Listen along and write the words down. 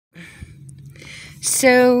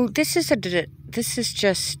So this is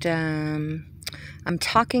just I'm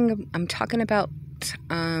talking about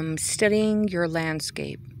studying your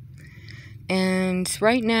landscape. And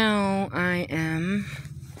right now I am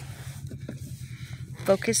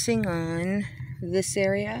focusing on this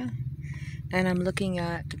area, and I'm looking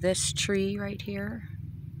at this tree right here.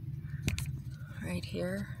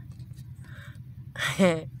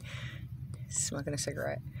 Smoking a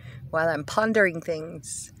cigarette while I'm pondering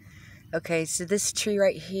things. Okay, so this tree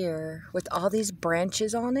right here with all these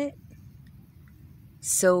branches on it.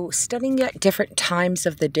 So studying at different times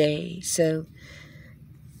of the day. So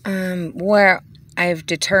where I've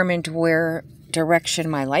determined where direction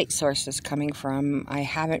my light source is coming from, I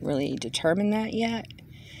haven't really determined that yet.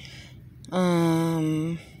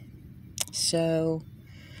 So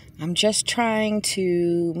I'm just trying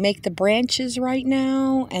to make the branches right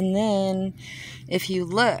now, and then if you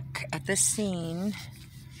look at this scene,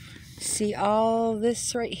 see all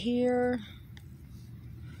this right here,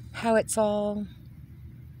 how it's all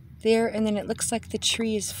there, and then it looks like the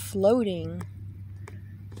tree is floating.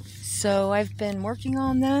 So I've been working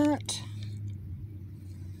on that.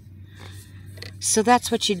 So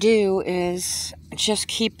that's what you do, is just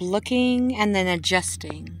keep looking and then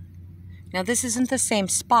adjusting. Now this isn't the same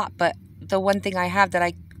spot, but the one thing I have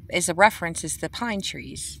that is a reference is the pine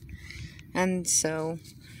trees. And so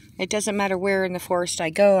it doesn't matter where in the forest I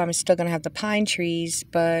go, I'm still going to have the pine trees,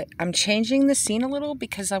 but I'm changing the scene a little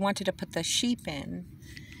because I wanted to put the sheep in.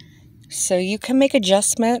 So you can make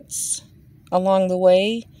adjustments along the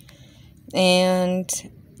way, and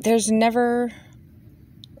there's never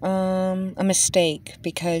a mistake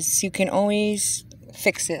because you can always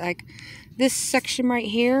fix it. Like this section right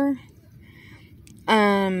here,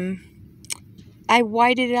 I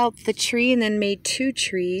whited out the tree and then made two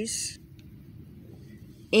trees,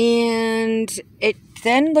 and it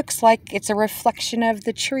then looks like it's a reflection of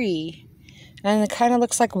the tree, and it kind of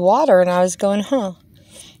looks like water, and I was going,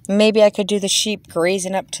 maybe I could do the sheep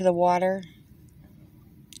grazing up to the water,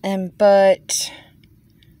 but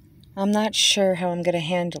I'm not sure how I'm going to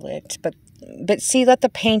handle it. But see, let the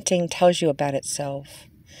painting tells you about itself.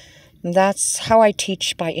 And that's how I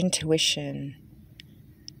teach, by intuition.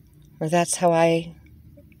 Or that's how I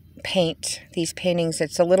paint these paintings.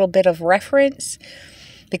 It's a little bit of reference,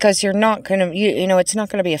 because you're not going to, it's not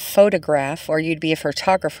going to be a photograph, or you'd be a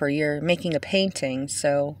photographer. You're making a painting,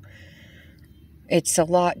 so it's a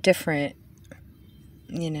lot different,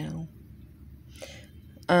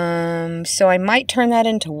 So I might turn that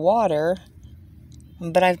into water,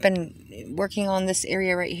 but I've been working on this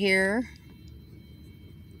area right here.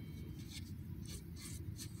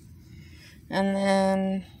 And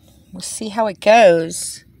then we'll see how it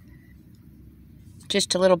goes.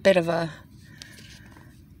 Just a little bit of a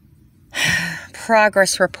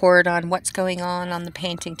progress report on what's going on the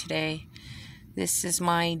painting today. This is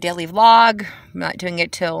my daily vlog. I'm not doing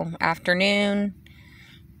it till afternoon.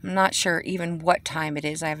 I'm not sure even what time it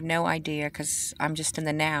is. I have no idea because I'm just in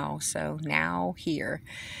the now. So now here.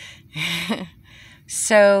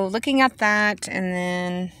 So looking at that, and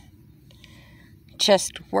then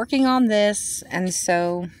just working on this. And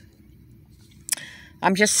so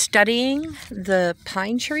I'm just studying the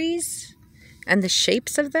pine trees and the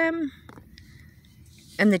shapes of them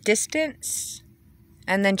and the distance.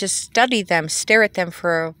 And then just study them, stare at them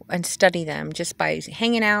and study them just by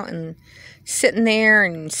hanging out and sitting there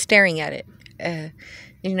and staring at it.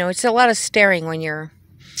 It's a lot of staring when you're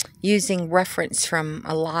using reference from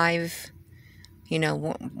a live,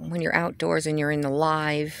 when you're outdoors and you're in the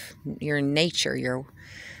live, you're in nature,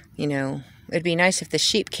 it'd be nice if the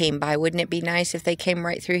sheep came by. Wouldn't it be nice if they came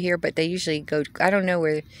right through here? But they usually go, I don't know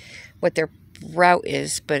what their route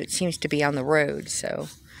is, but it seems to be on the road. So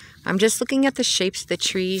I'm just looking at the shapes of the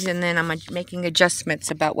trees, and then I'm making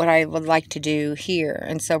adjustments about what I would like to do here.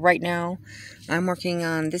 And so right now I'm working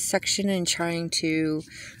on this section and trying to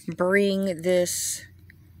bring this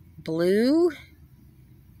blue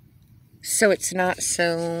so it's not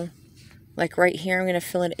so, like right here, I'm going to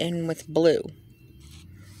fill it in with blue.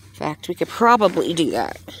 In fact, we could probably do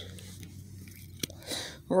that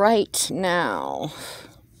right now.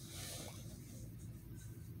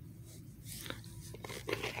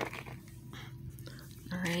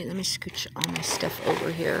 Alright, let me scooch all my stuff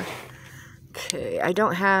over here. Okay, I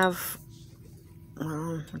don't have,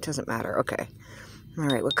 well, it doesn't matter. Okay.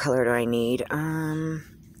 Alright, what color do I need? Let's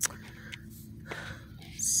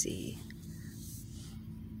see.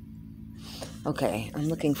 Okay, I'm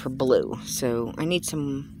looking for blue, so I need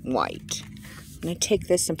some white. I'm going to take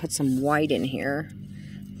this and put some white in here.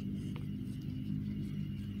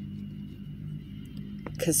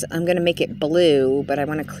 because I'm going to make it blue, but I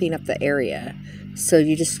want to clean up the area. So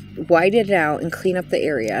you just white it out and clean up the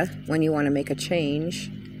area when you want to make a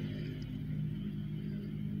change.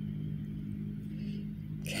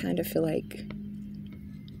 Kind of feel like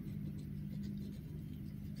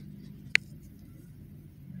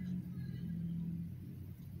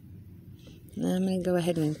now I'm going to go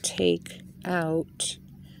ahead and take out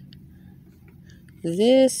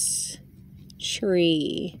this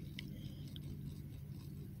tree.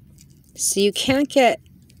 So you can't get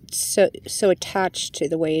so attached to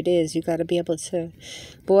the way it is. You got to be able to.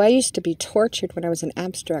 Boy, I used to be tortured when I was an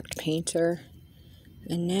abstract painter,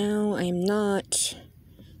 and now I'm not.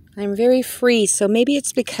 I'm very free. So maybe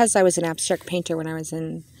it's because I was an abstract painter when I was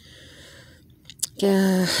in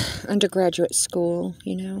undergraduate school,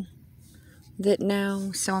 you know, that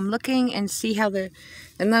now. So I'm looking and see how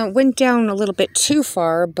and that went down a little bit too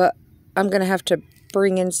far, but I'm going to have to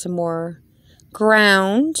bring in some more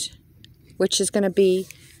ground, which is going to be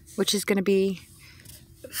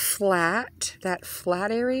flat, that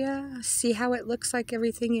flat area. See how it looks like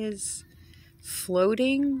everything is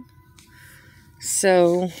floating?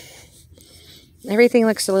 So everything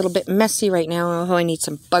looks a little bit messy right now. Oh, I need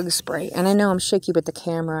some bug spray. And I know I'm shaky with the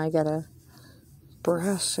camera. I got a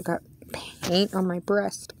brush. I got paint on my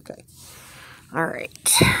breast. Okay. All right.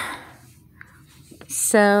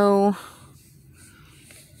 So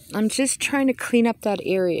I'm just trying to clean up that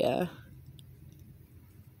area.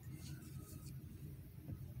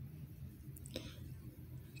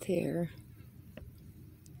 There.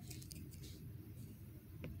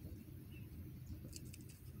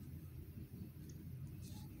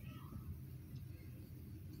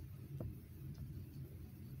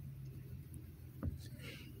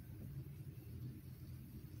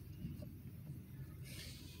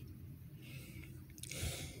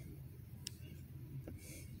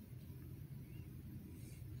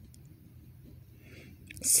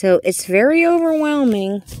 So it's very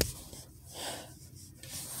overwhelming,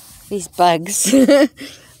 these bugs.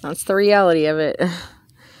 That's the reality of it.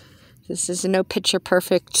 This is a no picture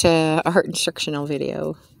perfect art instructional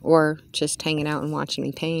video, or just hanging out and watching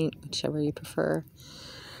me paint, whichever you prefer.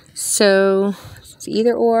 So it's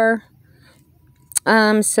either or.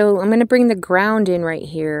 So I'm going to bring the ground in right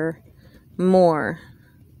here more,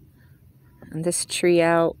 and this tree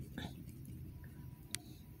out.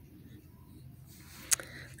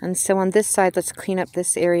 And so on this side, let's clean up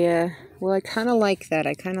this area. Well, I kind of like that.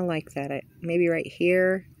 Maybe right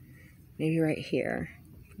here. Maybe right here.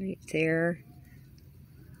 Right there.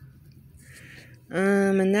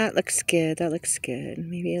 And that looks good. That looks good.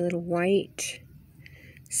 Maybe a little white.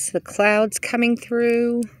 So the clouds coming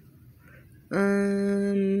through.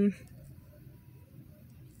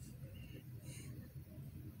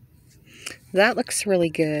 That looks really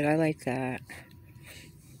good. I like that.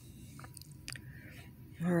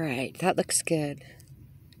 All right, that looks good.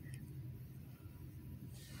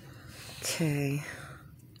 Okay.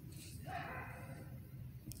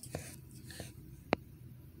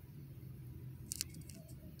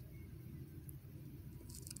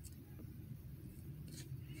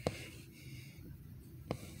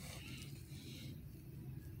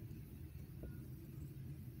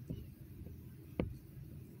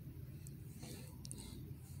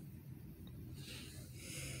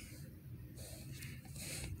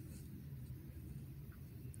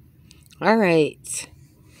 All right.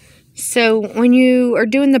 So when you are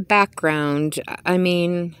doing the background, I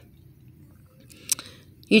mean,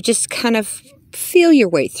 you just kind of feel your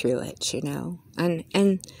way through it, you know,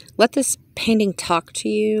 and let this painting talk to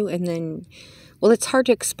you, and then, well, it's hard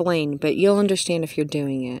to explain, but you'll understand if you're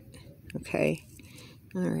doing it. Okay.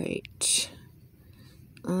 All right.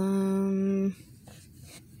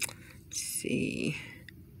 Let's see.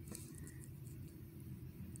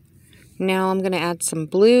 Now I'm going to add some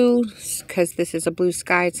blue, because this is a blue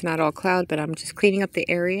sky. It's not all cloud, but I'm just cleaning up the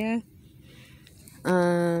area.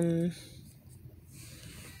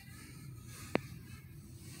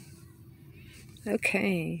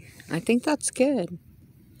 Okay, I think that's good.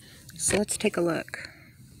 So let's take a look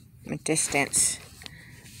at a distance,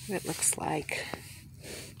 what it looks like.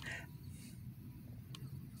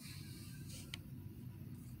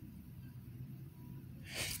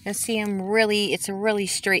 Now see, it's really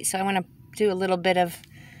straight, so I want to do a little bit of,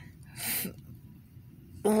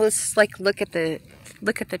 well, let's like look at the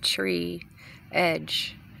tree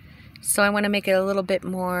edge. So I want to make it a little bit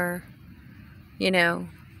more, you know,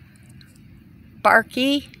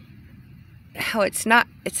 barky. How it's not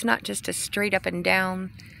just a straight up and down,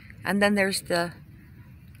 and then there's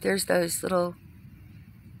those little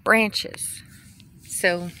branches.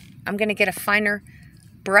 So I'm gonna get a finer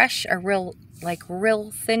brush, a real like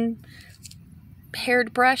real thin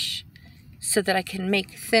haired brush so that I can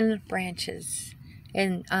make thin branches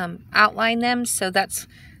and outline them. So that's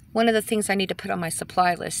one of the things I need to put on my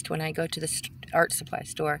supply list when I go to the art supply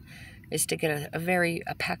store, is to get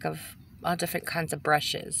a pack of all different kinds of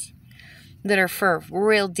brushes that are for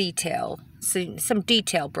real detail, so some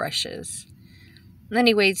detail brushes.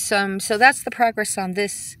 Anyway, so that's the progress on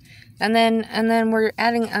this, and then we're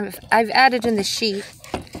adding. I've added in the sheet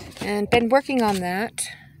and been working on that.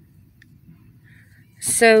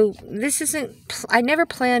 So this isn't, I never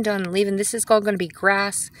planned on leaving. This is all going to be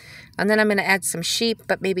grass, and then I'm going to add some sheep,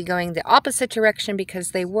 but maybe going the opposite direction because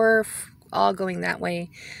they were all going that way.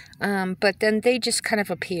 But then they just kind of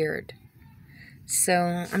appeared.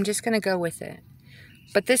 So I'm just going to go with it.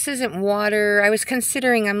 But this isn't water. I was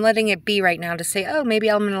considering, I'm letting it be right now to say, oh, maybe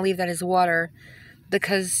I'm going to leave that as water,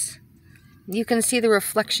 because you can see the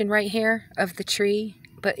reflection right here of the tree.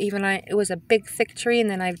 But it was a big thick tree, and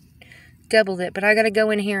then I doubled it, but I gotta go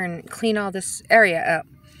in here and clean all this area up.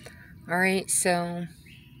 Alright, so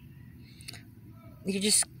you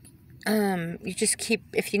just keep,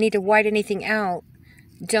 if you need to white anything out,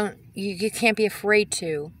 you can't be afraid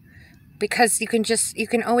to, because you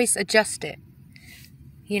can always adjust it,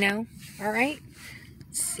 you know. Alright,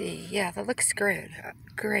 let's see. Yeah, that looks great.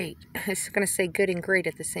 I was gonna say good and great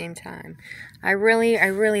at the same time. I really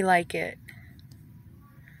like it.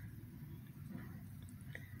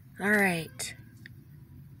 All right.